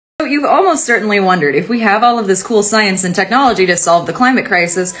So you've almost certainly wondered, if we have all of this cool science and technology to solve the climate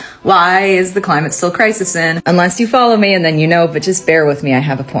crisis, why is the climate still crisising? Unless you follow me and then you know, but just bear with me, I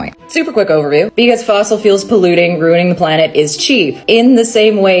have a point. Super quick overview. Because fossil fuels polluting, ruining the planet is cheap. In the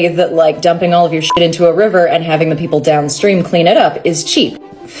same way that like dumping all of your shit into a river and having the people downstream clean it up is cheap.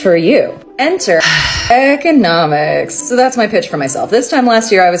 For you. Enter economics. So that's my pitch for myself. This time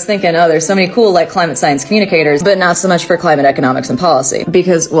last year I was thinking, oh, there's so many cool like climate science communicators, but not so much for climate economics and policy.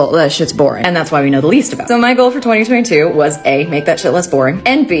 Because, well, that shit's boring. And that's why we know the least about it. So my goal for 2022 was A, make that shit less boring,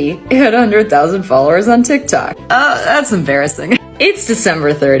 and B, hit 100,000 followers on TikTok. That's embarrassing. It's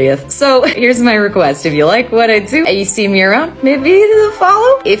December 30th, so here's my request. If you like what I do and you see me around, maybe hit the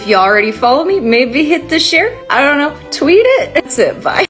follow. If you already follow me, maybe hit the share. I don't know, tweet it. That's it, bye.